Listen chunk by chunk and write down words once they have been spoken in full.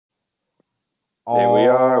Here we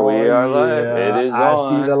are. We are live. It Yeah, is I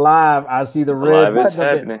see the on. live. I see the red Live is button up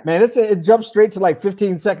there. happening. Man, it jumps straight to like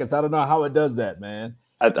 15 seconds. I don't know how it does that, man.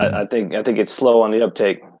 I think it's slow on the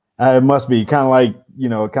uptake. It must be kind of like,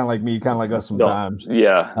 kind of like me, kind of like us sometimes.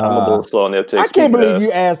 Yeah, I'm a little slow on the uptake. I can't believe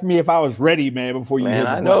you asked me if I was ready, man, before you hit the Man,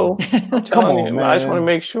 I button. know. I'm telling you, man. I just want to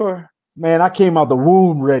make sure. Man, I came out the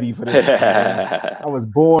womb ready for this, man. I was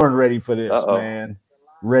born ready for this, man.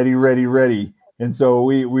 Ready. And so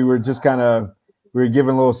we were just kind of, we were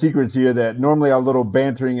giving little secrets here that normally our little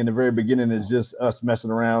bantering in the very beginning is just us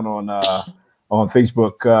messing around on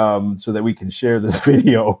Facebook, so that we can share this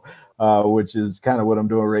video, which is kind of what I'm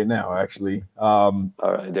doing right now, actually. All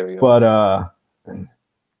right, there we go. But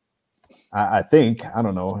I think, I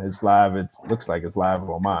don't know, it's live. It looks like it's live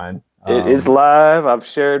on mine. It is live. I've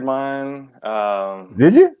shared mine.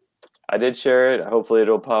 Did you? I did share it. Hopefully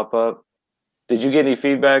it'll pop up. Did you get any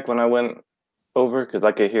feedback when I went over? Because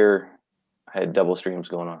I could hear I had double streams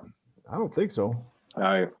going on. I don't think so. All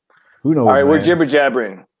right. Who knows? All right, man. We're jibber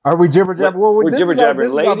jabbering. Are we jibber jabber? Well, we're jibber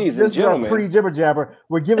jabbering, ladies and gentlemen. Pre jibber jabber.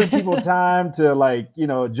 We're giving people time to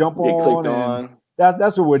jump Get on. clicked on.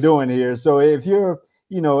 That's what we're doing here. So if you're,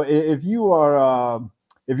 if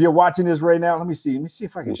you're watching this right now, let me see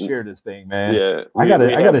if I can share this thing, man. Yeah, I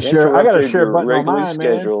gotta share button on mine,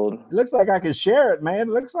 scheduled. man. It looks like I can share it, man. It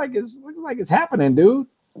looks like it's happening, dude.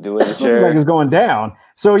 Doing the share. Like it's going down.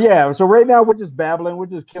 So yeah. So right now we're just babbling. We're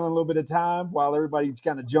just killing a little bit of time while everybody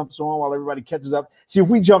kind of jumps on, while everybody catches up. See, if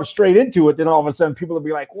we jump straight into it, then all of a sudden people will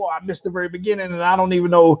be like, "Whoa, I missed the very beginning, and I don't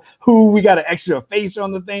even know who." We got an extra face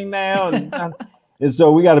on the thing now, and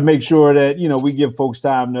so we got to make sure that we give folks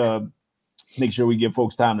time to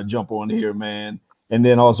jump on here, man, and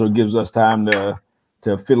then also gives us time to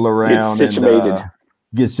fiddle around,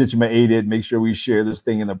 get situated, make sure we share this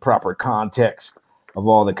thing in the proper context of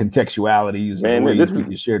all the contextualities and ways we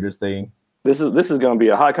can share this thing. This is going to be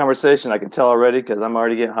a hot conversation. I can tell already because I'm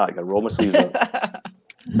already getting hot. I got to roll my sleeves up.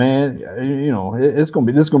 Man, this is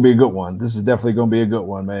gonna be a good one. This is definitely gonna be a good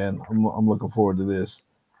one, man. I'm looking forward to this.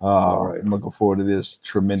 I'm looking forward to this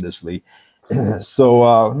tremendously.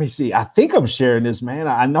 So let me see. I think I'm sharing this, man.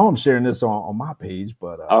 I know I'm sharing this on my page,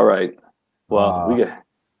 but all right. Well, we got.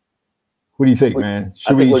 What do you think, man?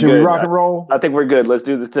 Should we rock and roll? I think we're good. Let's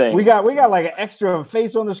do the thing. We got like an extra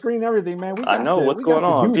face on the screen and everything, man. I know what's going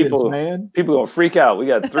on. People gonna freak out. We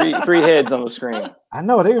got three heads on the screen. I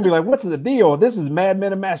know they're gonna be like, "What's the deal? This is Men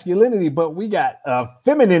of Masculinity, but we got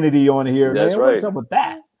femininity on here." That's man. Right. What's up with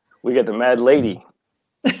that? We got the mad lady.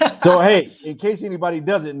 So hey, in case anybody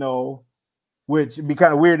doesn't know, which would be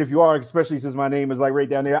kind of weird if you are, especially since my name is like right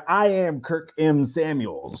down there, I am Kirk M.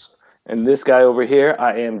 Samuels. And this guy over here,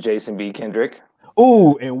 I am Jason B. Kendrick.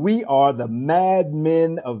 Ooh, and we are the Mad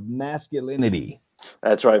Men of Masculinity.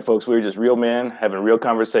 That's right, folks. We're just real men having real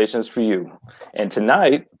conversations for you. And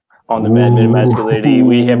tonight on the Mad Men of Masculinity,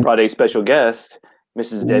 we have brought a special guest,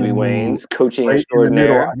 Mrs. Debbie Waines, coaching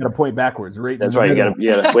extraordinaire. I got to point backwards, right? That's right. You got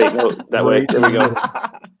to wait. No, that way. There we go.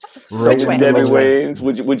 So, Debbie Waines,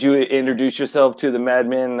 would you introduce yourself to the Mad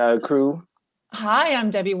Men crew? Hi, I'm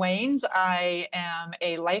Debbie Waines. I am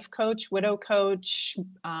a life coach, widow coach,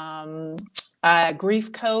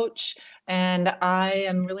 grief coach, and I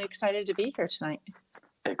am really excited to be here tonight.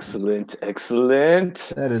 Excellent.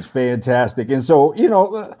 That is fantastic. And so,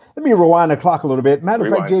 let me rewind the clock a little bit. Matter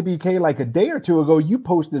of fact, JBK, like a day or two ago, you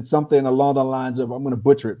posted something along the lines of, I'm going to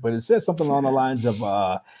butcher it, but it says something along the lines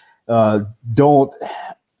of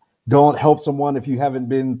don't help someone if you haven't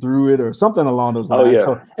been through it, or something along those lines. Oh, yeah.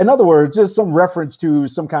 So in other words, just some reference to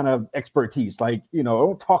some kind of expertise, like,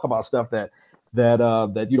 don't talk about stuff that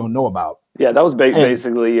you don't know about. Yeah, that was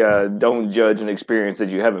basically don't judge an experience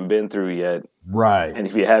that you haven't been through yet. Right. And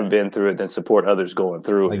if you haven't been through it, then support others going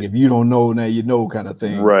through it. Like if you don't know, now you know kind of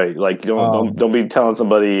thing. Right. Like don't be telling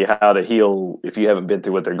somebody how to heal if you haven't been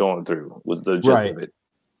through what they're going through, was the gist of it.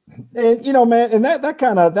 And man, and that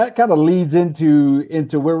kind of leads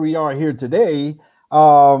into where we are here today.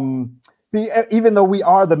 Even though we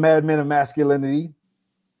are the Mad Men of Masculinity,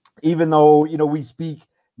 even though we speak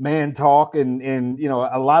man talk, and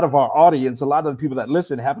a lot of our audience, a lot of the people that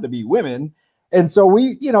listen happen to be women, and so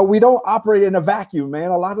we don't operate in a vacuum, man.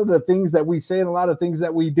 A lot of the things that we say and a lot of things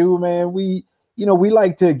that we do, man, we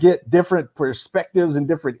like to get different perspectives and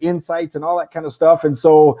different insights and all that kind of stuff. And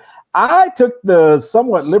so I took the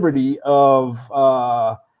somewhat liberty of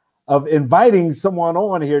inviting someone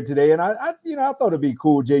on here today. And I thought it'd be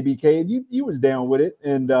cool, JBK, and you was down with it.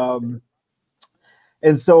 And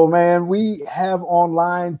so, man, we have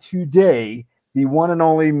online today the one and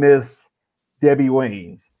only Miss Debbie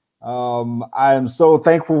Waines. I am so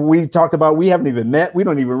thankful. We talked about, we haven't even met. We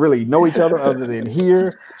don't even really know each other other than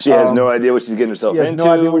here. She has no idea what she's getting herself into. She has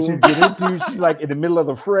no idea what she's getting into. She's like in the middle of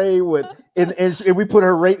the fray and we put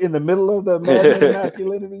her right in the middle of the Men of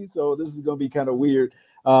Masculinity. So this is going to be kind of weird,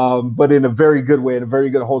 but in a very good way, in a very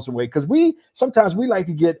good wholesome way. Because sometimes we like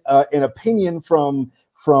to get an opinion from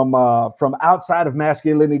outside of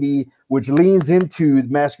masculinity, which leans into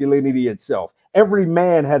masculinity itself. Every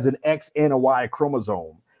man has an X and a Y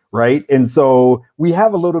chromosome, right? And so we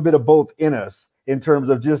have a little bit of both in us in terms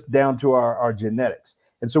of just down to our genetics.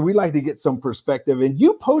 And so we like to get some perspective. And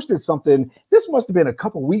you posted something, this must have been a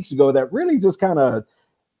couple weeks ago, that really just kind of,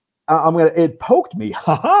 it poked me.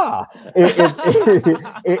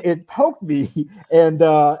 It poked me. And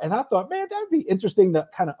I thought, man, that'd be interesting to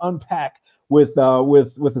kind of unpack with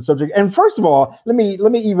the subject. And first of all, let me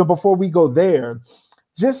even, before we go there,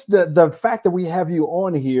 just the fact that we have you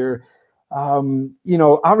on here,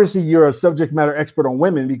 obviously you're a subject matter expert on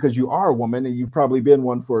women because you are a woman, and you've probably been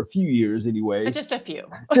one for a few years anyway. Just a few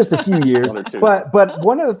years. But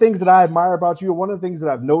one of the things that I admire about you, one of the things that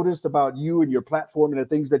I've noticed about you and your platform and the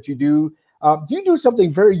things that you do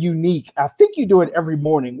something very unique. I think you do it every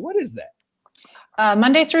morning. What is that?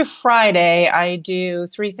 Monday through Friday, I do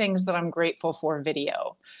 3 things that I'm grateful for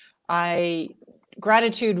video.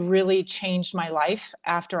 Gratitude really changed my life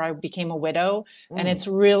after I became a widow. And it's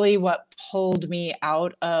really what pulled me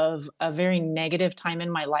out of a very negative time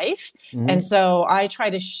in my life. And so I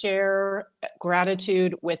try to share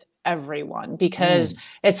gratitude with everyone because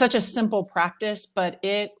it's such a simple practice, but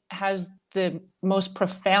it has the most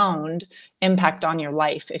profound impact on your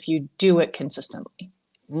life if you do it consistently.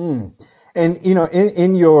 And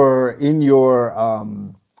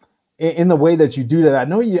in the way that you do that, I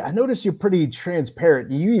noticed you're pretty transparent.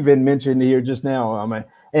 You even mentioned here just now,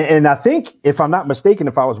 and I think, if I'm not mistaken,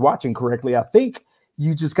 if I was watching correctly, I think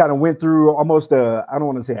you just kind of went through almost I don't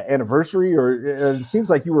want to say an anniversary, or it seems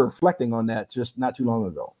like you were reflecting on that just not too long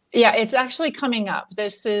ago. Yeah, it's actually coming up.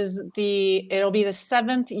 It'll be the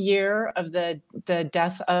 7th year of the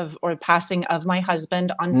death or passing of my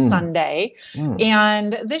husband on Sunday.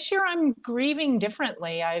 And this year I'm grieving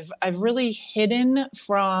differently. I've really hidden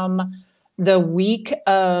from the week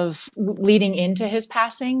of leading into his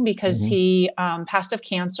passing because he passed of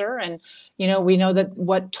cancer. And, we know that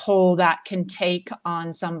what toll that can take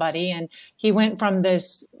on somebody. And he went from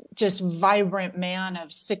this just vibrant man of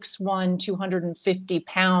 6'1", 250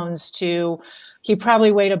 pounds to he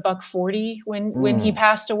probably weighed $140 when he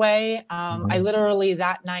passed away. I literally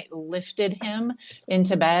that night lifted him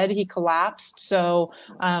into bed. He collapsed. So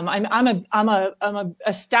I'm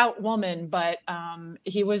a stout woman, but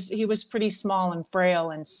he was pretty small and frail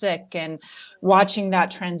and sick. And watching that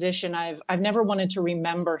transition, I've never wanted to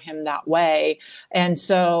remember him that way. And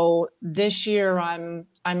so this year I'm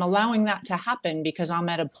allowing that to happen because I'm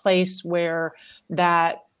at a place where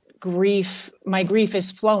my grief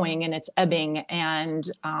is flowing and it's ebbing, and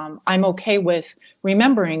I'm okay with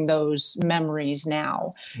remembering those memories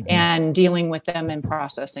now and dealing with them and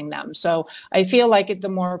processing them. So I feel like the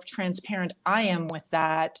more transparent I am with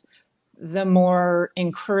that, the more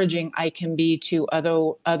encouraging I can be to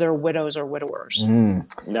other widows or widowers.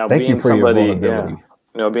 Now, being somebody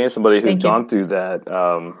who's gone through that,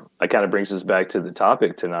 it kind of brings us back to the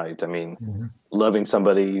topic tonight. I mean, loving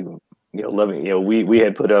somebody. We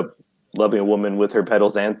had put up loving a woman with her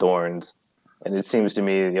petals and thorns. And it seems to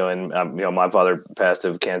me, my father passed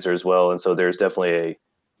of cancer as well. And so there's definitely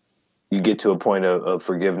you get to a point of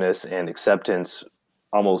forgiveness and acceptance,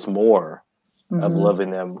 almost more of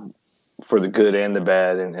loving them for the good and the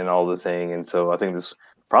bad and all the thing. And so I think this is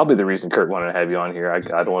probably the reason Kurt wanted to have you on here. I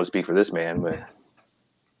don't want to speak for this man, but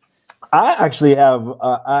I actually have,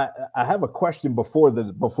 I have a question before the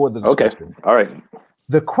discussion. Okay. All right.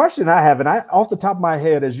 The question I have, and off the top of my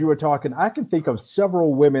head, as you were talking, I can think of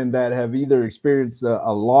several women that have either experienced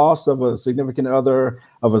a loss of a significant other,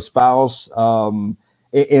 of a spouse,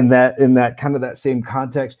 in that kind of that same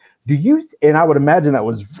context. And I would imagine that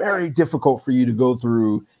was very difficult for you to go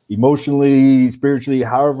through emotionally, spiritually,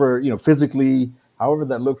 however, physically, however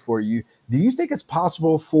that looked for you. Do you think it's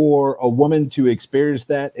possible for a woman to experience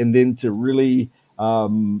that and then to really,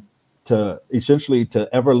 to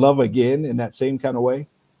ever love again in that same kind of way?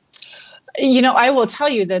 I will tell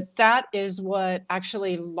you that is what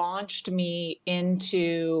actually launched me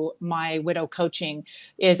into my widow coaching.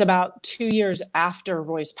 Is about 2 years after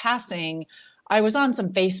Roy's passing, I was on some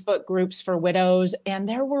Facebook groups for widows, and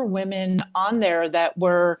there were women on there that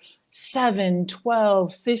were 7,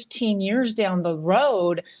 12, 15 years down the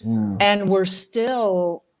road and were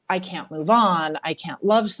still, I can't move on. I can't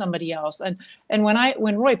love somebody else. And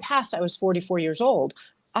when Roy passed, I was 44 years old.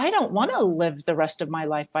 I don't want to live the rest of my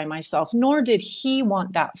life by myself, nor did he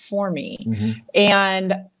want that for me.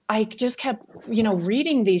 And I just kept,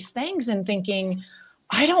 reading these things and thinking,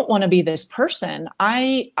 I don't want to be this person.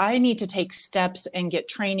 I need to take steps and get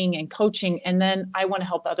training and coaching. And then I want to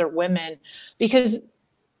help other women, because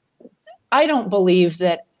I don't believe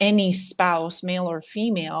that any spouse, male or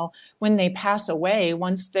female, when they pass away,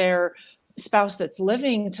 wants their spouse that's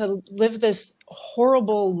living to live this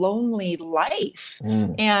horrible, lonely life.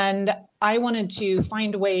 And I wanted to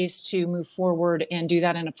find ways to move forward and do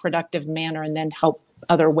that in a productive manner, and then help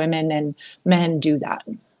other women and men do that.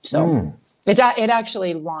 So it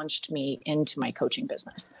actually launched me into my coaching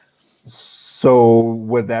business. So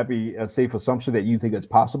would that be a safe assumption that you think it's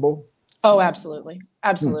possible? Oh, absolutely.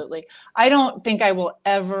 Absolutely. I don't think I will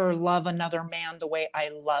ever love another man the way I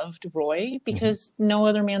loved Roy, because no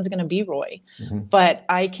other man's going to be Roy. But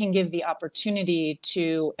I can give the opportunity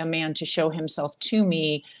to a man to show himself to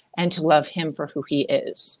me and to love him for who he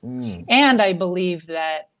is. And I believe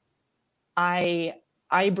that I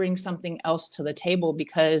bring something else to the table,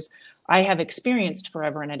 because I have experienced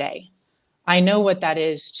forever and a day. I know what that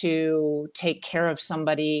is to take care of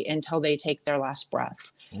somebody until they take their last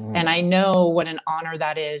breath. And I know what an honor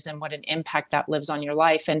that is and what an impact that lives on your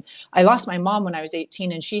life. And I lost my mom when I was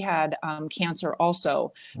 18, and she had cancer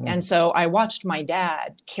also. And so I watched my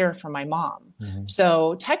dad care for my mom.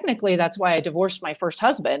 So technically that's why I divorced my first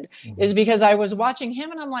husband, is because I was watching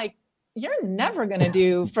him and I'm like, you're never going to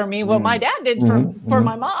do for me what my dad did for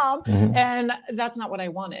my mom. And that's not what I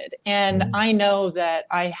wanted. And I know that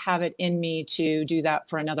I have it in me to do that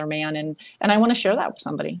for another man. And I want to share that with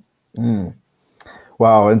somebody.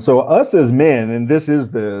 Wow. And so us as men, and this is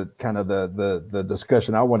the kind of the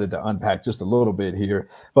discussion I wanted to unpack just a little bit here,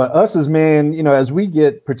 but us as men, as we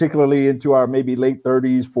get particularly into our maybe late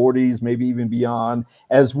 30s, 40s, maybe even beyond,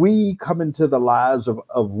 as we come into the lives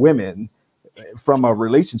of women from a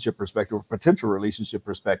relationship perspective, potential relationship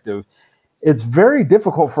perspective, it's very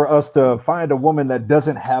difficult for us to find a woman that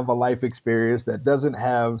doesn't have a life experience, that doesn't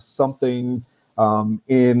have something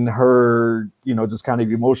in her, just kind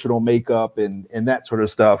of emotional makeup and that sort of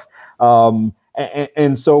stuff.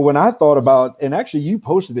 And so when I thought about, and actually you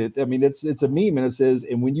posted it, I mean, it's a meme, and it says,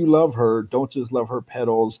 and when you love her, don't just love her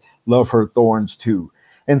petals, love her thorns too.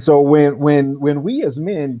 And so when we as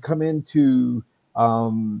men come into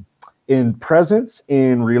in presence,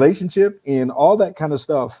 in relationship, in all that kind of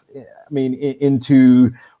stuff, I mean,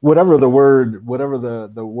 into whatever the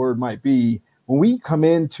word might be, when we come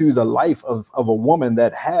into the life of a woman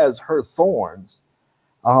that has her thorns,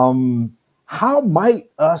 how might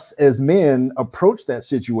us as men approach that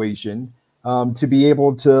situation to be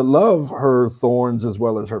able to love her thorns as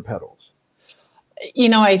well as her petals?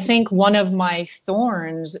 I think one of my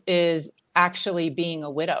thorns is actually being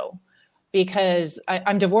a widow, because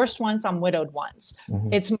I'm divorced once, I'm widowed once.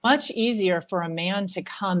 It's much easier for a man to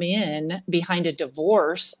come in behind a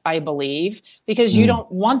divorce, I believe, because you don't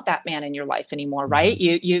want that man in your life anymore, right?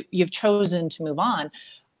 You've chosen to move on.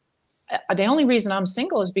 The only reason I'm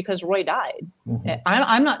single is because Roy died.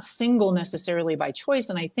 I'm not single necessarily by choice,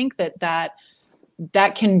 and I think that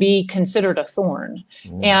can be considered a thorn.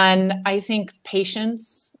 And I think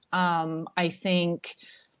patience, I think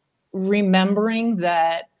remembering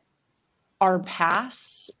that our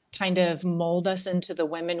pasts kind of mold us into the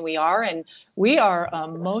women we are, and we are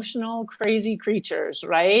emotional, crazy creatures,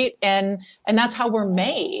 right? And that's how we're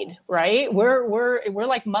made, right? We're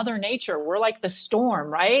like Mother Nature. We're like the storm,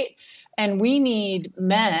 right? And we need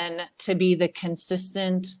men to be the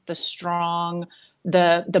consistent, the strong,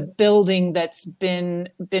 the building that's been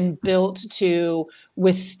built to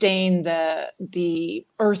withstand the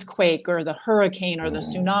earthquake or the hurricane or the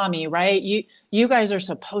tsunami, right? You guys are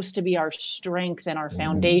supposed to be our strength and our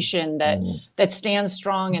foundation that stands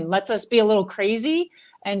strong and lets us be a little crazy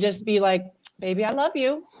and just be like, baby, I love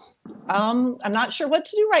you. I'm not sure what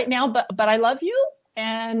to do right now, but I love you,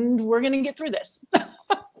 and we're gonna get through this.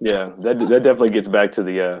 Yeah, that definitely gets back to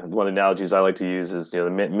the one analogies I like to use is, the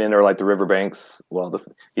men are like the riverbanks. Well, the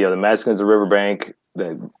masculine's a riverbank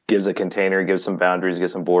that gives a container, gives some boundaries,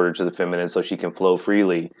 gives some border to the feminine so she can flow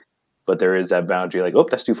freely. But there is that boundary, like, oh,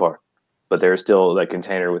 that's too far. But there's still that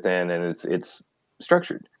container within, and it's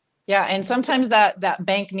structured. Yeah, and sometimes that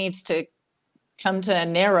bank needs to come to a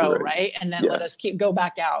narrow, right? And then let us go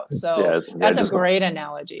back out. So that's a great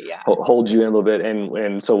analogy. Yeah, hold you in a little bit.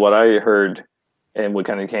 And so what I heard, and what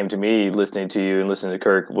kind of came to me listening to you and listening to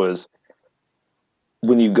Kirk, was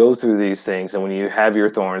when you go through these things and when you have your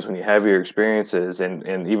thorns, when you have your experiences, and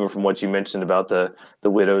even from what you mentioned about the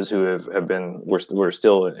widows who have been, we're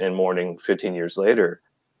still in mourning 15 years later,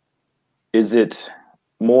 is it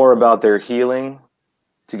more about their healing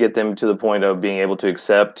to get them to the point of being able to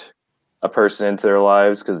accept a person into their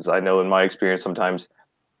lives? Because I know in my experience, sometimes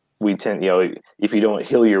we tend, if you don't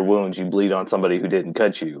heal your wounds, you bleed on somebody who didn't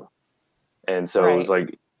cut you. And so it's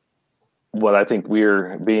like, what I think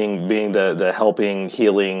we're being the helping,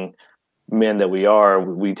 healing men that we are,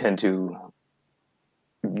 we tend to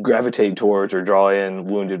gravitate towards or draw in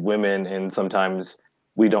wounded women, and sometimes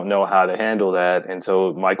we don't know how to handle that. And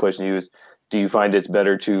so my question to you is, do you find it's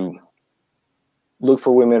better to look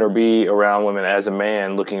for women or be around women as a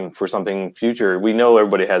man looking for something future? We know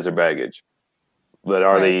everybody has their baggage, but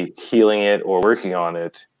are they healing it or working on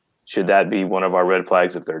it? Should that be one of our red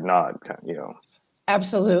flags if they're not,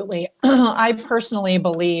 Absolutely. I personally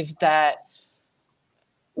believe that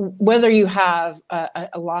whether you have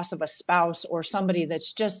a loss of a spouse or somebody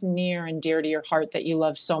that's just near and dear to your heart that you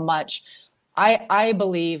love so much, I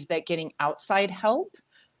believe that getting outside help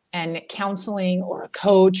and counseling or a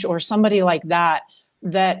coach or somebody like that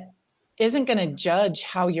isn't going to judge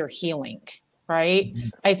how you're healing, right? Mm-hmm.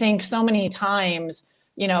 I think so many times,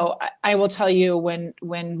 I will tell you,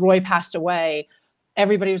 when Roy passed away,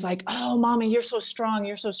 everybody was like, "Oh, Mommy, you're so strong.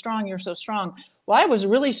 You're so strong. You're so strong." Well, I was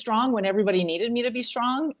really strong when everybody needed me to be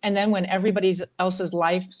strong. And then when everybody else's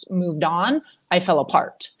lives moved on, I fell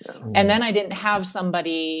apart. Mm-hmm. And then I didn't have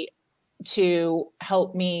somebody to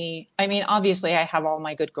help me. I mean, obviously I have all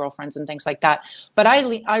my good girlfriends and things like that, but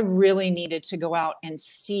I really needed to go out and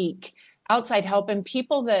seek outside help, and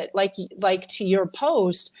people that like to your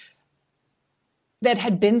post, that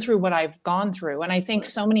had been through what I've gone through. And I think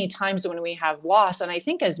so many times when we have loss, and I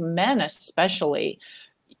think as men especially,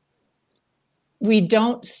 we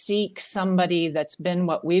don't seek somebody that's been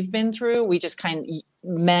what we've been through. We just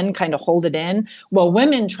men kind of hold it in. Well,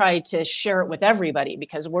 women try to share it with everybody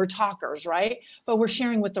because we're talkers, right? But we're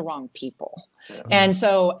sharing with the wrong people. Yeah. And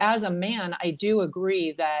so as a man, I do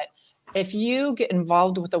agree that if you get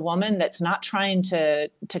involved with a woman that's not trying to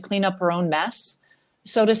clean up her own mess,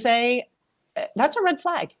 so to say, that's a red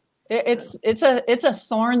flag. It's a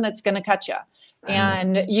thorn that's going to cut you.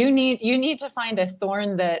 And you need to find a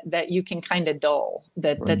thorn that you can kind of dull,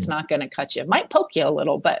 that's not going to cut you. It might poke you a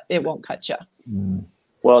little, but it won't cut you.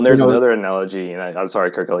 Well, and there's another analogy, and I'm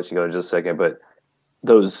sorry, Kirk, I'll let you go in just a second, but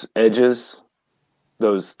those edges,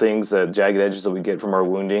 those things, that jagged edges that we get from our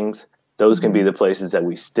woundings, those can be the places that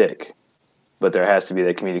we stick. But there has to be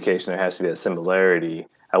that communication. There has to be that similarity.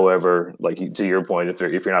 However, like to your point, if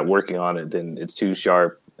you're not working on it, then it's too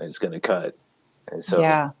sharp and it's going to cut. And so,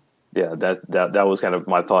 that was kind of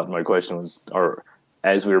my thought. And my question was, or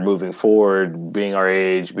as we were moving forward, being our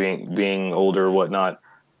age, being older, whatnot,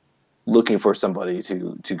 looking for somebody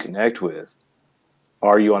to connect with.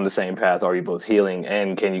 Are you on the same path? Are you both healing?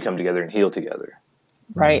 And can you come together and heal together?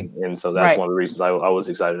 Right. And so that's one of the reasons I was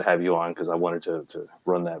excited to have you on, because I wanted to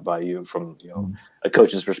run that by you from a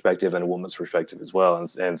coach's perspective and a woman's perspective as well, and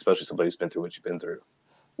especially somebody who's been through what you've been through.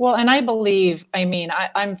 Well, and I believe,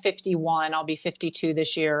 I'm 51, I'll be 52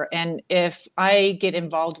 this year. And if I get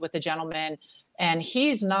involved with a gentleman and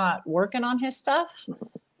he's not working on his stuff,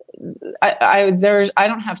 I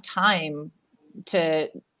don't have time to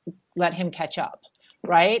let him catch up.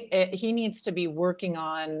 Right. He needs to be working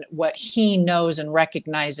on what he knows and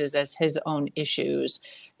recognizes as his own issues.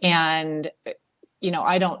 And,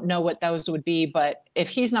 I don't know what those would be, but if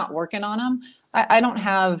he's not working on them, I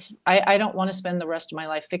don't want to spend the rest of my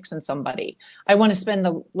life fixing somebody. I want to spend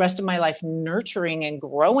the rest of my life nurturing and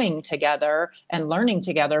growing together and learning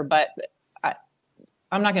together. But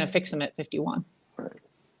I'm not going to fix him at 51.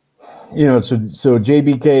 So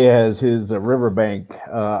JBK has his riverbank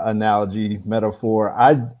analogy metaphor.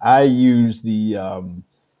 I use the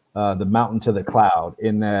mountain to the cloud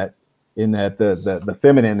in that the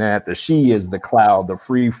feminine, that the she is the cloud, the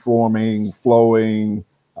free forming, flowing,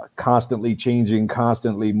 constantly changing,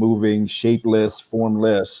 constantly moving, shapeless,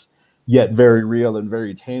 formless, yet very real and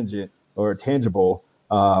very tangible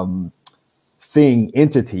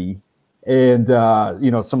entity. And,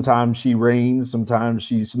 sometimes she rains, sometimes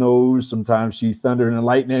she snows, sometimes she's thunder and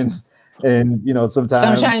lightning. And,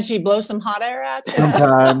 sometimes she blows some hot air at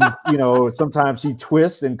you. Sometimes she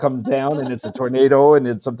twists and comes down and it's a tornado, and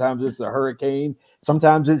then sometimes it's a hurricane,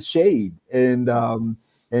 sometimes it's shade. And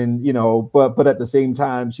but at the same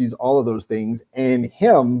time, she's all of those things. And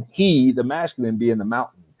he, the masculine, being the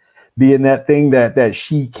mountain, being that thing that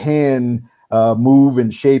she can move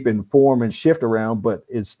and shape and form and shift around, but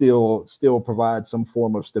it still provides some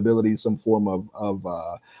form of stability, some form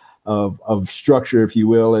of structure, if you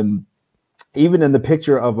will. And even in the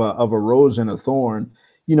picture of a rose and a thorn,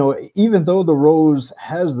 even though the rose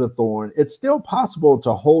has the thorn, it's still possible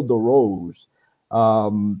to hold the rose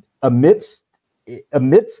amidst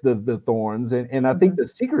amidst the thorns. And I think the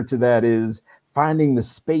secret to that is finding the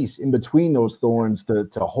space in between those thorns to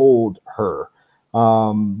hold her.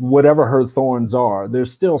 Whatever her thorns are,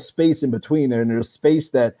 there's still space in between there, and there's space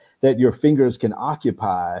that your fingers can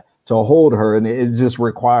occupy to hold her. And it just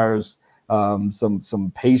requires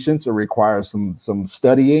some patience. It requires some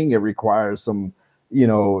studying. It requires some,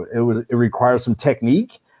 it requires some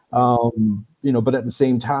technique. But at the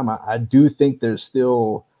same time, I do think there's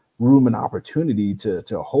still room and opportunity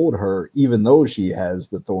to hold her, even though she has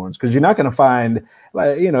the thorns. Because you're not going to find,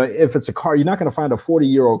 if it's a car, you're not going to find a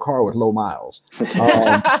 40-year-old car with low miles,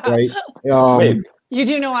 right? You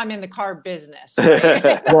do know I'm in the car business,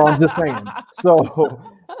 right? Well, I'm just saying.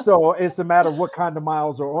 So it's a matter of what kind of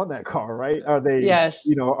miles are on that car, right? Are they,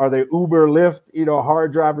 are they Uber, Lyft,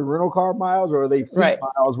 hard driving rental car miles, or are they fleet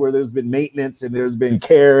miles where there's been maintenance and there's been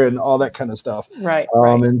care and all that kind of stuff? Right.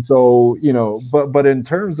 And so, but in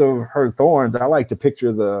terms of her thorns, I like to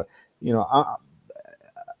picture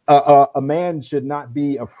a man should not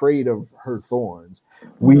be afraid of her thorns.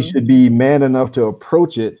 We should be man enough to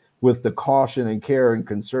approach it with the caution and care and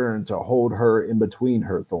concern to hold her in between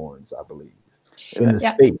her thorns, I believe. In the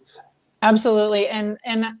space. Absolutely. And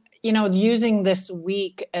using this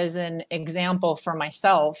week as an example for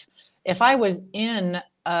myself, if I was in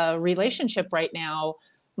a relationship right now,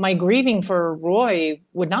 my grieving for Roy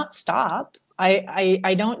would not stop.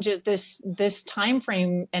 I don't just, this time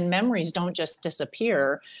frame and memories don't just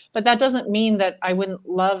disappear, but that doesn't mean that I wouldn't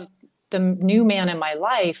love the new man in my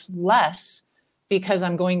life less because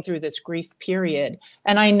I'm going through this grief period.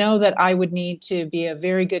 And I know that I would need to be a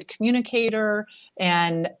very good communicator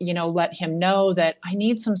and, let him know that I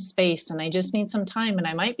need some space and I just need some time. And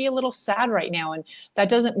I might be a little sad right now. And that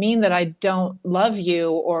doesn't mean that I don't love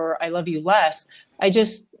you or I love you less. I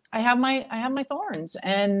have my thorns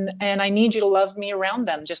and I need you to love me around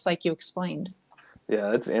them, just like you explained.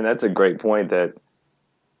 Yeah, that's a great point. That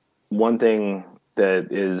one thing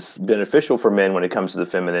that is beneficial for men when it comes to the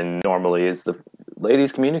feminine normally is the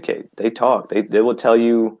ladies communicate. They talk. They will tell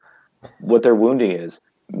you what their wounding is.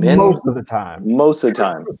 Men, most of the time.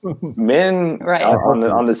 Men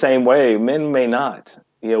on the same way. Men may not.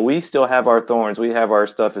 We still have our thorns. We have our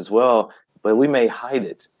stuff as well, but we may hide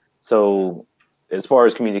it. So as far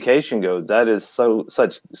as communication goes, that is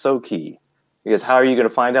so key. Because how are you going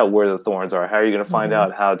to find out where the thorns are? How are you going to find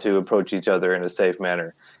out how to approach each other in a safe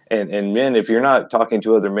manner? And men, if you're not talking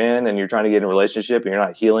to other men and you're trying to get in a relationship and you're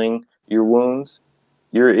not healing your wounds,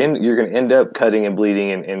 you're going to end up cutting and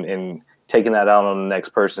bleeding and taking that out on the next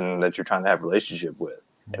person that you're trying to have a relationship with.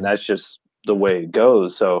 And that's just the way it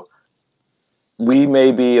goes. So we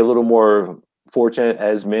may be a little more fortunate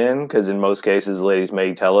as men, because in most cases, ladies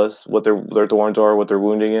may tell us what their thorns are, what their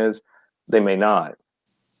wounding is. They may not.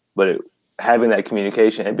 But having that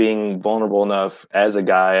communication and being vulnerable enough as a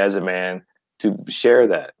guy, as a man, to share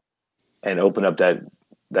that and open up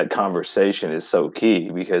that conversation is so key.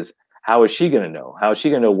 Because how is she going to know? How is she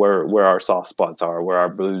going to know where our soft spots are, where our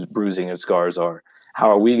bruising and scars are? How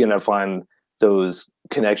are we going to find those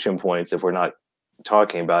connection points if we're not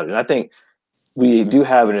talking about it? And I think we do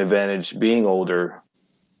have an advantage being older,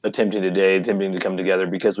 attempting to come together,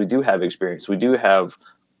 because we do have experience. We do have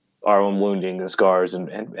our own wounding and scars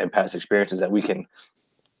and past experiences that we can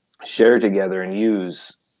share together and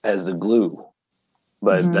use as the glue.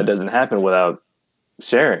 But that doesn't happen without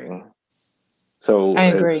sharing. So I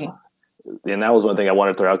agree. And that was one thing I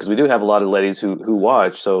wanted to throw out, because we do have a lot of ladies who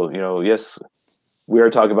watch. So, yes, we are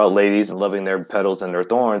talking about ladies and loving their petals and their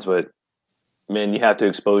thorns, but men, you have to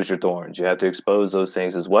expose your thorns. You have to expose those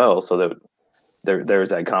things as well, so that there is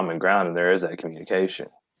that common ground and there is that communication.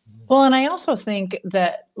 Well, and I also think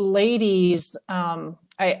that ladies,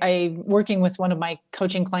 I working with one of my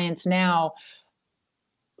coaching clients now,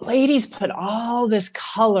 ladies put all this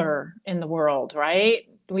color in the world, right?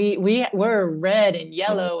 We're red and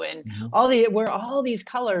yellow and we're all these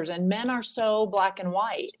colors, and men are so black and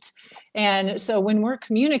white. And so when we're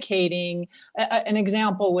communicating, an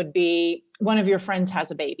example would be one of your friends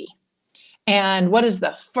has a baby. And what is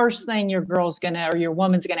the first thing your woman's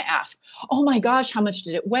gonna ask? Oh my gosh, how much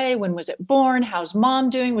did it weigh? When was it born? How's mom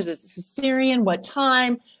doing? Was it cesarean? What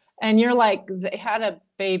time? And you're like, they had a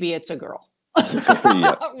baby, it's a girl.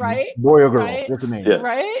 Right? Boy or girl? Right? What's the name? Yeah.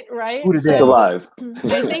 Right. Who did it's alive?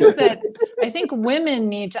 I think women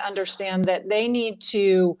need to understand that they need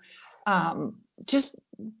to just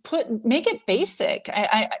make it basic.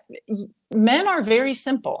 Men are very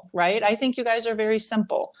simple, right? I think you guys are very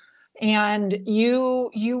simple, and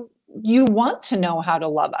you want to know how to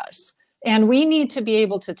love us, and we need to be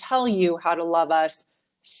able to tell you how to love us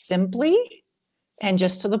simply and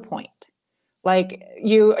just to the point. Like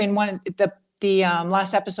the the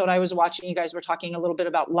last episode I was watching, you guys were talking a little bit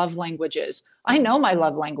about love languages. I know my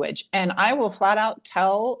love language, and I will flat out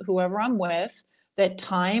tell whoever I'm with that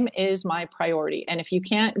time is my priority. And if you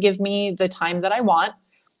can't give me the time that I want,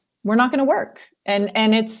 we're not going to work. And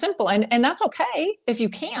it's simple. And that's okay if you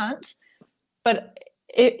can't, but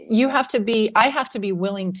I have to be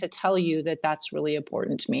willing to tell you that that's really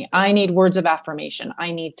important to me. I need words of affirmation.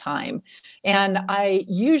 I need time. And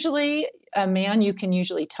a man, you can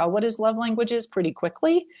usually tell what his love language is pretty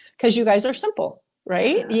quickly because you guys are simple,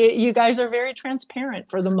 right? You guys are very transparent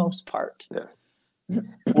for the most part. Yeah.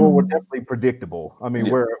 Well, we're definitely predictable. I mean,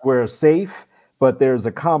 we're safe, but there's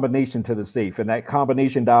a combination to the safe, and that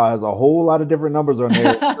combination dial has a whole lot of different numbers on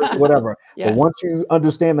there, whatever. Yes. But once you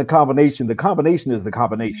understand the combination is the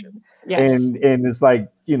combination. Yes. And it's like,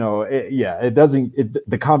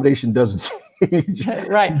 the combination doesn't change.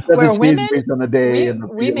 Right. It doesn't change women, based on the day.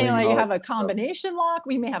 We may have a combination lock.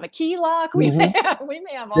 We may have a key lock. We may have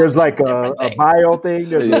all there's like a bio thing.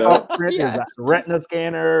 There's a thumbprint. There's a retina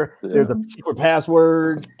scanner. There's a secret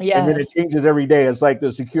password. Yes. And then it changes every day. It's like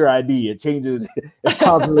the secure ID. It changes. It's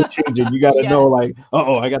constantly changing. You got to know, like,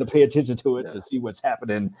 I got to pay attention to it to see what's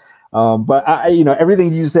happening. But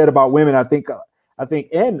everything you said about women, I think,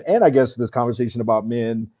 and I guess this conversation about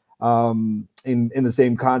men, in the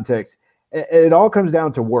same context, it all comes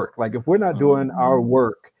down to work. Like if we're not doing our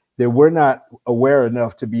work, then we're not aware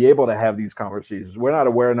enough to be able to have these conversations. We're not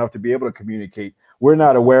aware enough to be able to communicate. We're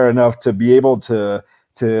not aware enough to be able to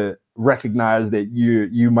recognize that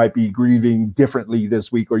you might be grieving differently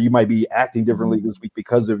this week, or you might be acting differently this week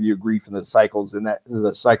because of your grief and the cycles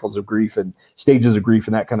of grief and stages of grief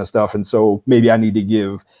and that kind of stuff. And so maybe I need to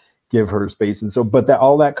give her space. And so, but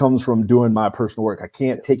all that comes from doing my personal work. I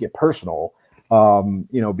can't take it personal,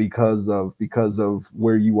 because of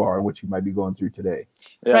where you are and what you might be going through today.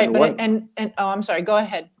 Yeah, right. But I'm sorry, go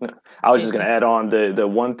ahead. I was just going to add on the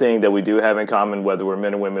one thing that we do have in common, whether we're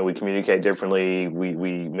men or women, we communicate differently.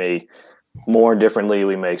 We may mourn differently.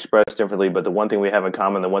 We may express differently, but the one thing we have in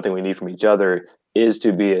common, the one thing we need from each other is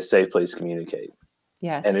to be a safe place to communicate.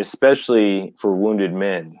 Yes. And especially for wounded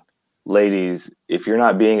men, ladies, if you're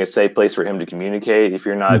not being a safe place for him to communicate, if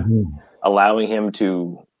you're not allowing him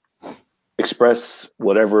to express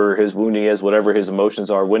whatever his wounding is, whatever his emotions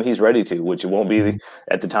are when he's ready to, which it won't be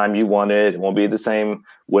at the time you want it. It won't be the same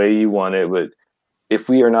way you want it. But if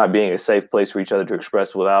we are not being a safe place for each other to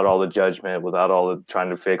express without all the judgment, without all the trying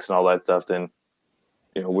to fix and all that stuff, then,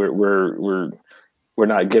 we're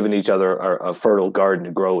not giving each other a fertile garden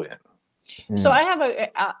to grow in. So I have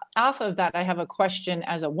off of that, I have a question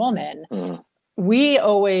as a woman. We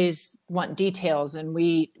always want details, and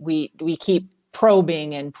we keep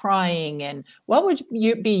probing and prying. And what would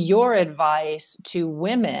be your advice to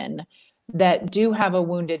women that do have a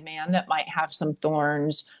wounded man that might have some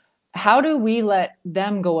thorns? How do we let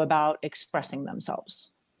them go about expressing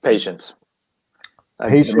themselves? Patience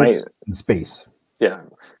and space. Yeah,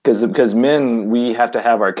 because men, we have to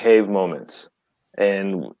have our cave moments.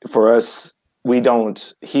 And for us, we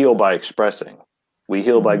don't heal by expressing. We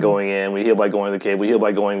heal by going in. We heal by going to the cave. We heal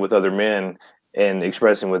by going with other men and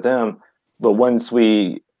expressing with them. But once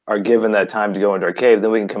we are given that time to go into our cave, then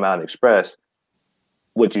we can come out and express.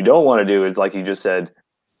 What you don't want to do is, like you just said,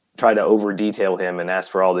 try to over detail him and ask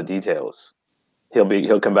for all the details.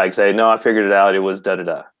 He'll come back and say, "No, I figured it out. It was da da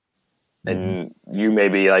da." And you may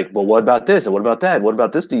be like, "Well, what about this? And what about that? What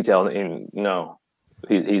about this detail?" And no,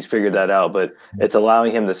 he's figured that out. But it's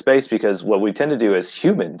allowing him the space, because what we tend to do as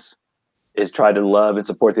humans is try to love and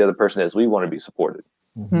support the other person as we want to be supported.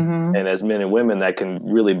 And as men and women, that can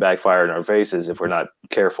really backfire in our faces if we're not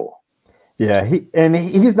careful. Yeah,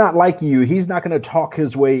 he's not like you. He's not going to talk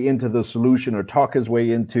his way into the solution or talk his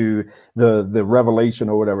way into the revelation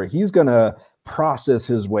or whatever. He's going to process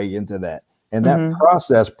his way into that. And that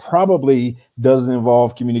process probably doesn't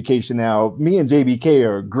involve communication. Now, me and JBK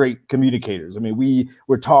are great communicators. I mean,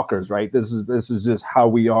 we're talkers, right? This is just how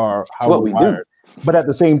we are, how we do. But at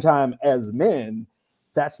the same time, as men,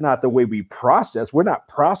 that's not the way we process. We're not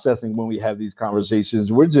processing when we have these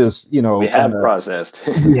conversations. We're just, we have processed.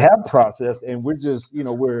 We have processed, and we're just,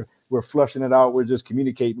 we're flushing it out. We're just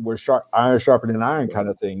communicating. We're iron sharpening iron kind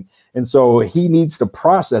of thing. And so he needs to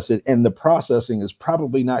process it. And the processing is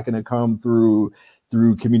probably not going to come through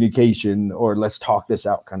communication or let's talk this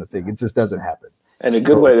out kind of thing. It just doesn't happen. And a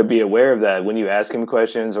good way to be aware of that, when you ask him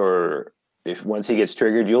questions, or if once he gets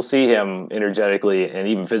triggered, you'll see him energetically and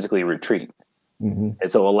even physically retreat. And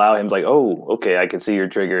so allow him, like, oh, okay, I can see you're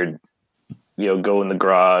triggered. Go in the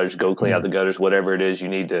garage, go clean out the gutters, whatever it is you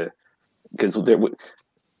need to, because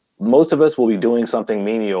most of us will be doing something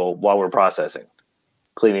menial while we're processing,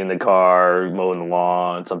 cleaning the car, mowing the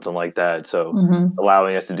lawn, something like that. So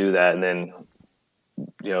allowing us to do that. And then,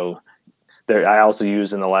 I also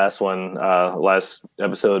used in the last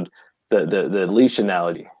episode, the leash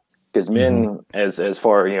analogy, because men, as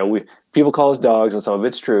far, people call us dogs and some of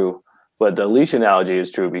it's true, but the leash analogy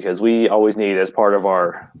is true because we always need, as part of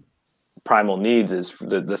our primal needs, is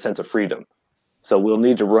the sense of freedom. So we'll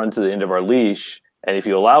need to run to the end of our leash. And if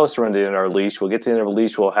you allow us to run to the end of our leash, we'll get to the end of our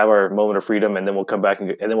leash, we'll have our moment of freedom, and then we'll come back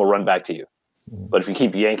and then we'll run back to you. But if you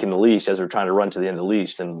keep yanking the leash as we're trying to run to the end of the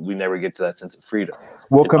leash, then we never get to that sense of freedom.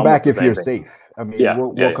 We'll come back if you're safe. I mean,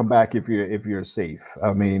 we'll come back if you're safe.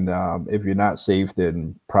 I mean, if you're not safe,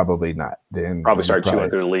 then probably not. Then probably start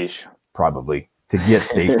chewing through the leash. Probably to get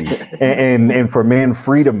safety. and for men,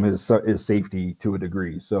 freedom is safety to a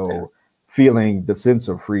degree. So feeling the sense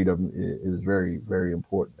of freedom is very, very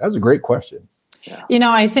important. That's a great question.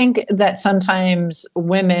 Yeah. I think that sometimes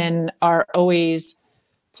women are always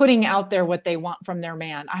putting out there what they want from their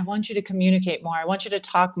man. I want you to communicate more. I want you to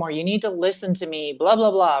talk more. You need to listen to me, blah, blah,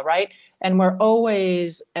 blah, right? And we're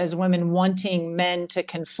always, as women, wanting men to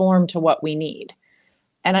conform to what we need.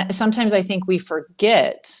 And sometimes I think we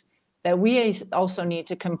forget that we also need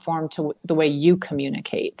to conform to the way you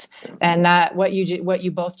communicate. And that what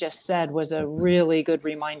you both just said was a really good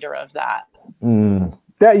reminder of that.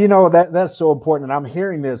 That's so important. And I'm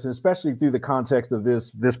hearing this, especially through the context of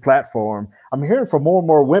this platform. I'm hearing from more and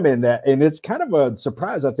more women and it's kind of a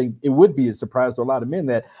surprise. I think it would be a surprise to a lot of men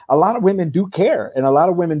that a lot of women do care, and a lot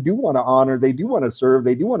of women do want to honor, they do want to serve,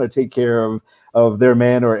 they do want to take care of their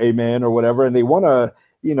man or a man or whatever, and they want to,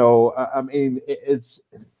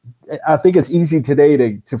 I think it's easy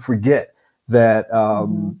today to forget that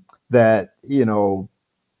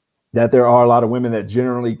that there are a lot of women that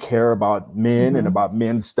generally care about men and about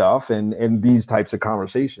men's stuff and these types of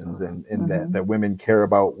conversations, and that women care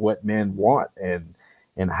about what men want and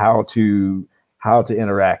how to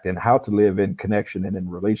interact and how to live in connection and in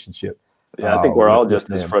relationship. Yeah, I think we're all just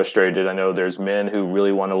as frustrated. I know there's men who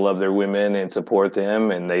really want to love their women and support them,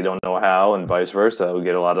 and they don't know how, and vice versa. We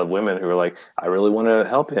get a lot of women who are like, I really want to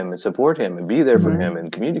help him and support him and be there for him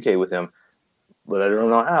and communicate with him, but I don't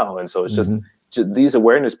know how. And so it's just these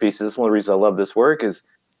awareness pieces. This is one of the reasons I love this work, is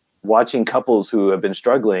watching couples who have been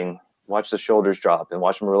struggling, watch the shoulders drop and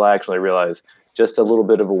watch them relax when they realize just a little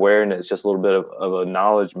bit of awareness, just a little bit of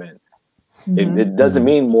acknowledgement. It doesn't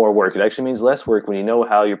mean more work. It actually means less work when you know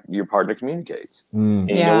how your partner communicates and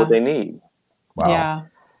you know what they need. Wow. Yeah.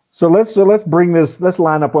 So let's bring this. Let's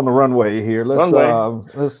line up on the runway here.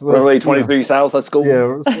 Let's runway 23 south. Let's go.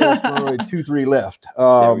 Yeah, let's runway 23 left.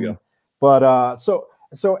 There we go. But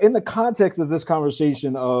so in the context of this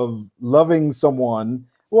conversation of loving someone,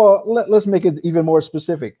 well, let's make it even more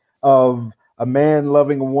specific, of a man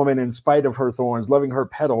loving a woman in spite of her thorns, loving her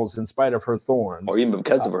petals in spite of her thorns. Or even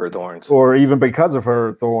because of her thorns. Or even because of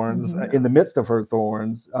her thorns, in the midst of her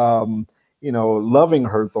thorns, loving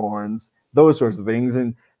her thorns, those sorts of things.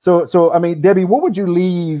 And so I mean, Debbie, what would you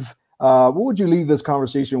leave this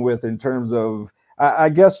conversation with in terms of, I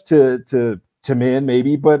guess to men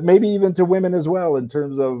maybe, but maybe even to women as well, in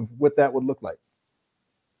terms of what that would look like?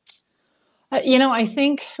 I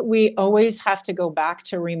think we always have to go back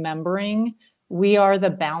to remembering we are the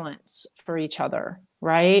balance for each other,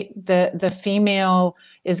 right? The female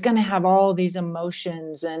is going to have all these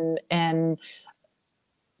emotions, and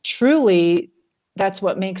truly that's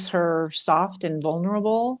what makes her soft and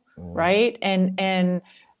vulnerable, right? And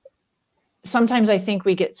sometimes I think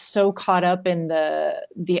we get so caught up in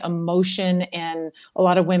the emotion, and a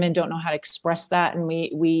lot of women don't know how to express that, and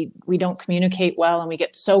we don't communicate well, and we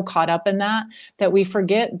get so caught up in that we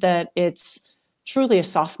forget that it's truly a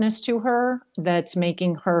softness to her that's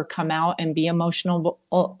making her come out and be emotional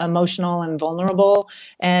and vulnerable.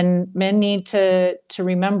 And men need to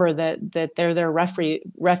remember that they're their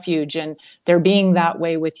refuge, and they're being that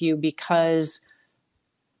way with you because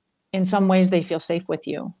in some ways they feel safe with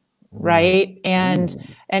you. Right. And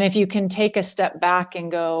if you can take a step back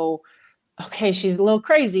and go, okay, she's a little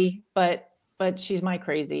crazy, but she's my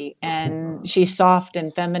crazy, and she's soft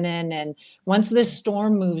and feminine. And once this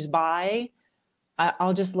storm moves by,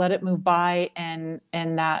 I'll just let it move by. And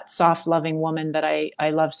that soft, loving woman that I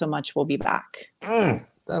love so much will be back.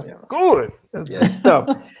 That's good. That's good stuff.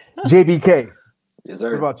 JBK. Yes,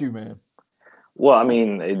 sir. What about you, man? Well, I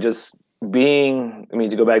mean,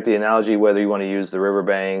 to go back to the analogy, whether you want to use the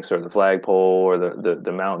riverbanks or the flagpole or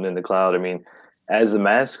the mountain in the cloud, I mean, as the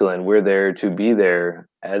masculine, we're there to be there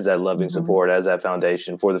as that loving support, as that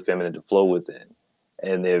foundation for the feminine to flow within.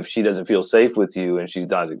 And if she doesn't feel safe with you and she's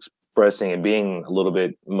not expressing and being a little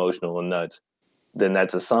bit emotional and nuts, then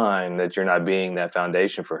that's a sign that you're not being that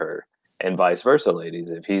foundation for her. and vice versa,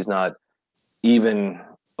 ladies. If he's not even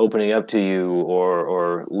opening up to you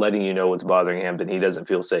or letting you know what's bothering him, then he doesn't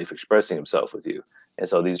feel safe expressing himself with you. And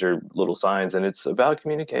so these are little signs, and it's about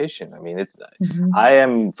communication. I mean, I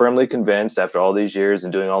am firmly convinced after all these years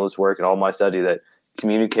and doing all this work and all my study that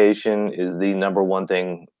communication is the number one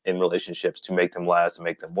thing in relationships to make them last and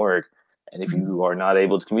make them work. And if you are not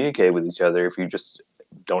able to communicate with each other, if you just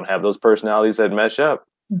don't have those personalities that mesh up,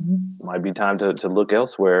 it might be time to look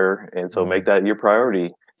elsewhere. And so make that your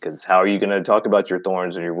priority, because how are you going to talk about your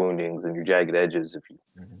thorns and your woundings and your jagged edges if you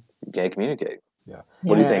can't communicate? Yeah.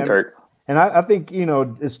 What do you think, Kurt? And I think,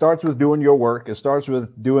 it starts with doing your work. It starts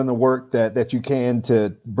with doing the work that you can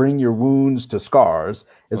to bring your wounds to scars.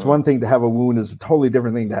 It's one thing to have a wound. It's a totally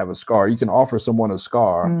different thing to have a scar. You can offer someone a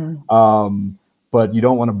scar, but you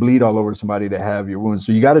don't want to bleed all over somebody to have your wounds.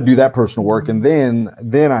 So you got to do that personal work. And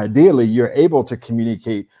then ideally you're able to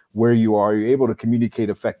communicate where you are. You're able to communicate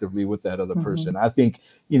effectively with that other person. I think,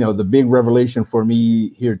 the big revelation for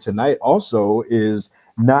me here tonight also is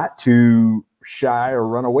not to shy or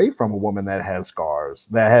run away from a woman that has scars,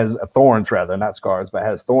 that has thorns rather, not scars, but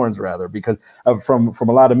has thorns rather, because from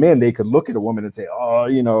a lot of men, they could look at a woman and say,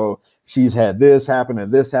 oh, she's had this happen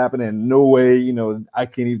and this happen, and no way, I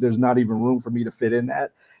can't even, there's not even room for me to fit in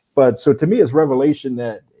that. But so to me, it's revelation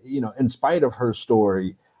that, in spite of her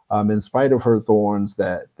story, in spite of her thorns,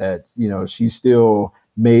 that she still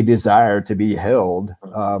may desire to be held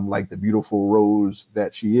like the beautiful rose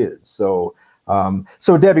that she is. So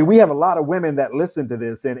Debbie, we have a lot of women that listen to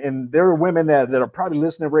this, and there are women that are probably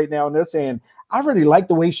listening right now, and they're saying, I really like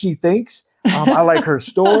the way she thinks. I like her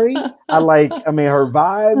story. her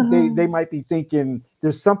vibe. They might be thinking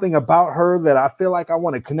there's something about her that I feel like I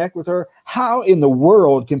want to connect with her. How in the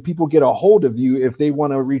world can people get a hold of you if they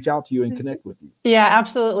want to reach out to you and connect with you? Yeah,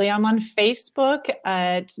 absolutely. I'm on Facebook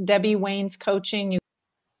at Debbie Waines Coaching.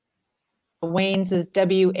 Waines is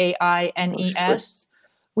Waines.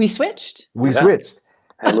 We switched. We switched.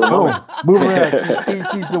 Boom. Move around.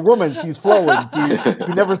 She's the woman. She's flowing.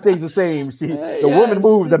 She never stays the same. The woman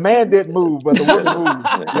moved. The man didn't move, but the woman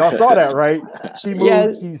moved. Y'all saw that, right? She moved.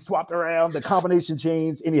 Yes. She swapped around. The combination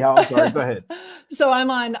changed. Anyhow, I'm sorry. Go ahead. So I'm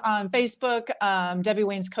on Facebook, Debbie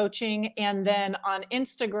Waines Coaching, and then on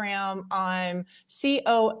Instagram, I'm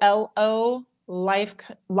COLO Life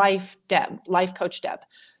Coach Deb.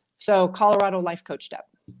 So Colorado Life Coach Deb.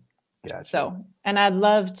 Gotcha. So, and I'd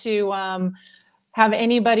love to have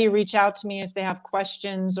anybody reach out to me if they have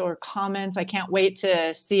questions or comments. I can't wait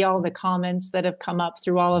to see all the comments that have come up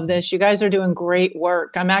through all of this. You guys are doing great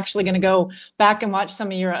work. I'm actually going to go back and watch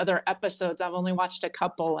some of your other episodes. I've only watched a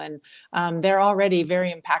couple, and they're already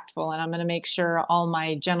very impactful. And I'm going to make sure all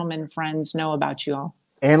my gentlemen friends know about you all.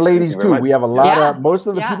 And ladies too. We have a lot of, most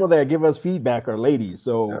of the people that give us feedback are ladies.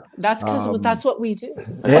 So that's because that's what we do.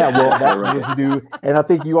 Yeah, well, that's what you do. And I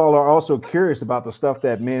think you all are also curious about the stuff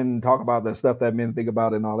that men talk about, the stuff that men think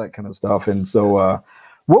about, and all that kind of stuff. And so,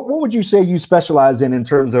 what would you say you specialize in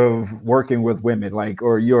terms of working with women,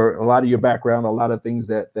 or a lot of your background, a lot of things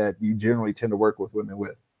that you generally tend to work with women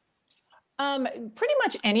with? Pretty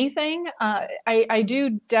much anything. I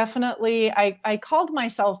do definitely. I called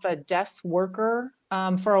myself a death worker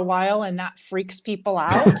for a while, and that freaks people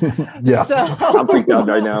out. Yeah, so, I'm freaked out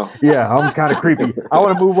right now. Yeah, I'm kind of creepy. I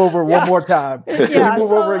want to move over one more time. Yeah,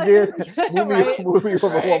 move over again. Move me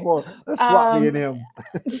over one more. Let's swap me and him.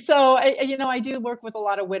 So I do work with a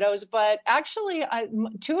lot of widows, but actually,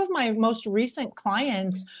 two of my most recent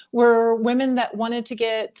clients were women that wanted to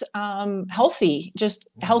get healthy, just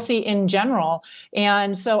healthy in general.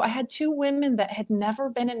 And so I had two women that had never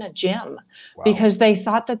been in a gym because they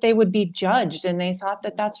thought that they would be judged, and they thought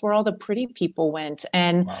that that's where all the pretty people went.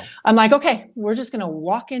 And I'm like, okay, we're just going to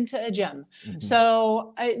walk into a gym.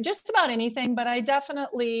 So just about anything, but I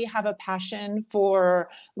definitely have a passion for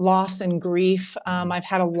loss and grief. I've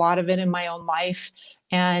had a lot of it in my own life,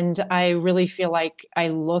 and I really feel like I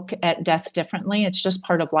look at death differently. It's just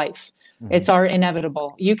part of life. It's our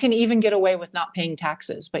inevitable. You can even get away with not paying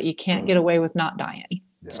taxes, but you can't get away with not dying.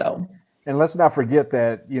 So, and let's not forget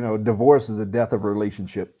that, divorce is a death of a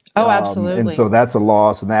relationship. Oh, absolutely. And so that's a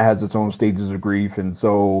loss, and that has its own stages of grief. And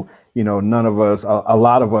so, none of us, a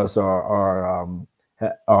lot of us are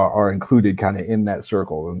included kind of in that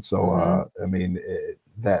circle. And so,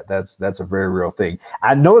 that's a very real thing.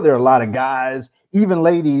 I know there are a lot of guys, even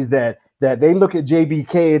ladies, that they look at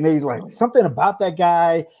JBK and they're like, something about that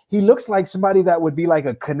guy. He looks like somebody that would be like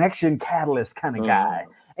a connection catalyst kind of guy.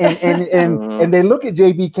 And they look at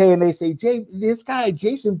JBK and they say, this guy,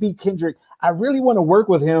 Jason B. Kendrick, I really want to work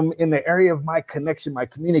with him in the area of my connection, my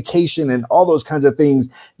communication, and all those kinds of things.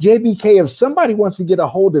 JBK, if somebody wants to get a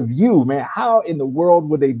hold of you, man, how in the world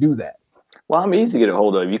would they do that? Well, I'm easy to get a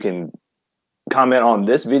hold of. You can comment on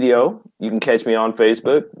this video. You can catch me on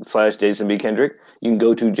Facebook /Jason B. Kendrick. You can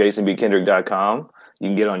go to jasonbkendrick.com. You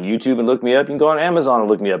can get on YouTube and look me up. You can go on Amazon and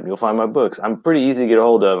look me up, and you'll find my books. I'm pretty easy to get a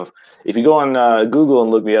hold of. If you go on Google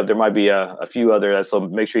and look me up, there might be a few other. So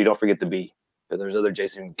make sure you don't forget the B. There's other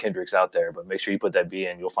Jason Kendricks out there, but make sure you put that B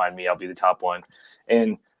in. You'll find me. I'll be the top one.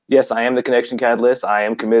 And yes, I am the connection catalyst. I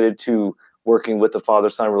am committed to working with the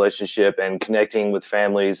father-son relationship and connecting with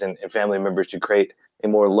families and family members to create a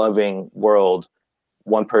more loving world,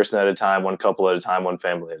 one person at a time, one couple at a time, one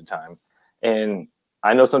family at a time. And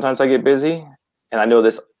I know sometimes I get busy, and I know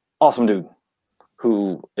this awesome dude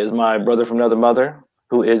who is my brother from another mother,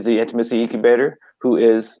 who is the intimacy incubator, who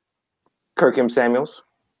is Kirk M. Samuels,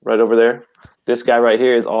 right over there. This guy right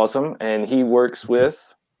here is awesome, and he works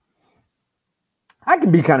with... I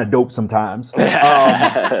can be kind of dope sometimes. But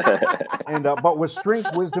with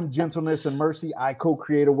strength, wisdom, gentleness, and mercy, I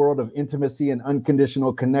co-create a world of intimacy and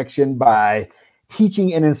unconditional connection by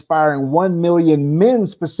teaching and inspiring 1 million men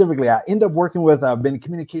specifically. I've been in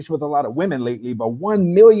communication with a lot of women lately, but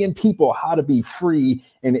 1 million people how to be free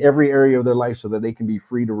in every area of their life so that they can be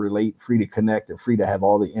free to relate, free to connect, and free to have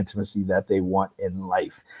all the intimacy that they want in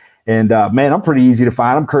life. And man, I'm pretty easy to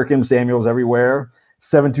find. I'm Kirk M. Samuels everywhere.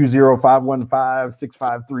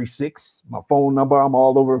 720-515-6536. My phone number. I'm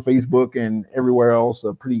all over Facebook and everywhere else.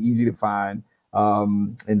 Pretty easy to find.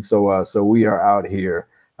 And so we are out here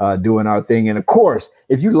doing our thing. And of course,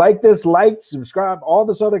 if you like this, subscribe, all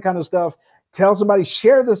this other kind of stuff. Tell somebody,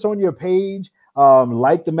 share this on your page.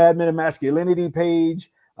 Like the Men of Masculinity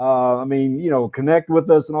page. Connect with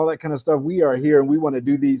us and all that kind of stuff. We are here and we want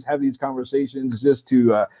to have these conversations just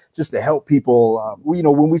to help people.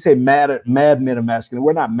 When we say mad men of masculinity,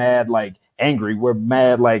 we're not mad like angry. We're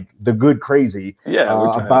mad like the good crazy. Yeah,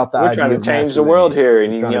 we're trying to change the world here,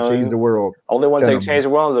 and change the world. Only ones that can change the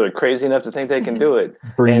world that are crazy enough to think they can do it.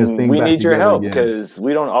 And we need your help because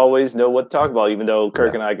we don't always know what to talk about. Even though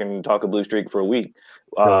Kirk and I can talk a blue streak for a week.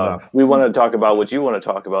 We want to talk about what you want to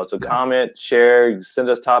talk about. So comment, share, send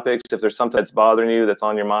us topics. If there's something that's bothering you, that's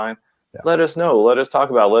on your mind, let us know. Let us talk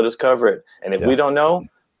about it. Let us cover it. And if we don't know,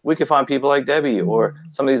 we can find people like Debbie or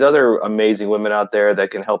some of these other amazing women out there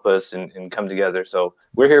that can help us and come together. So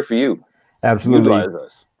we're here for you. Absolutely. Utilize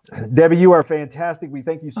us. Debbie, you are fantastic. We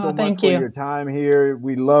thank you so much for your time here.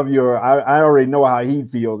 We love I already know how he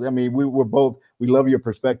feels. I mean, we love your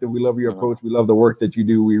perspective. We love your approach. We love the work that you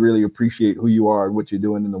do. We really appreciate who you are and what you're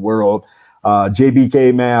doing in the world.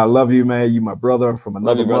 JBK, man, I love you, man. You my brother from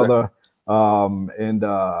another mother.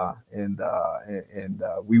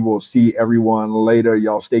 We will see everyone later.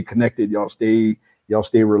 Y'all stay connected. Y'all stay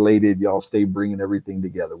related. Y'all stay bringing everything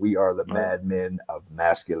together. We are the Mad Men of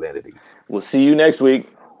Masculinity. We'll see you next week.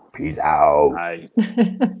 Peace out. Bye.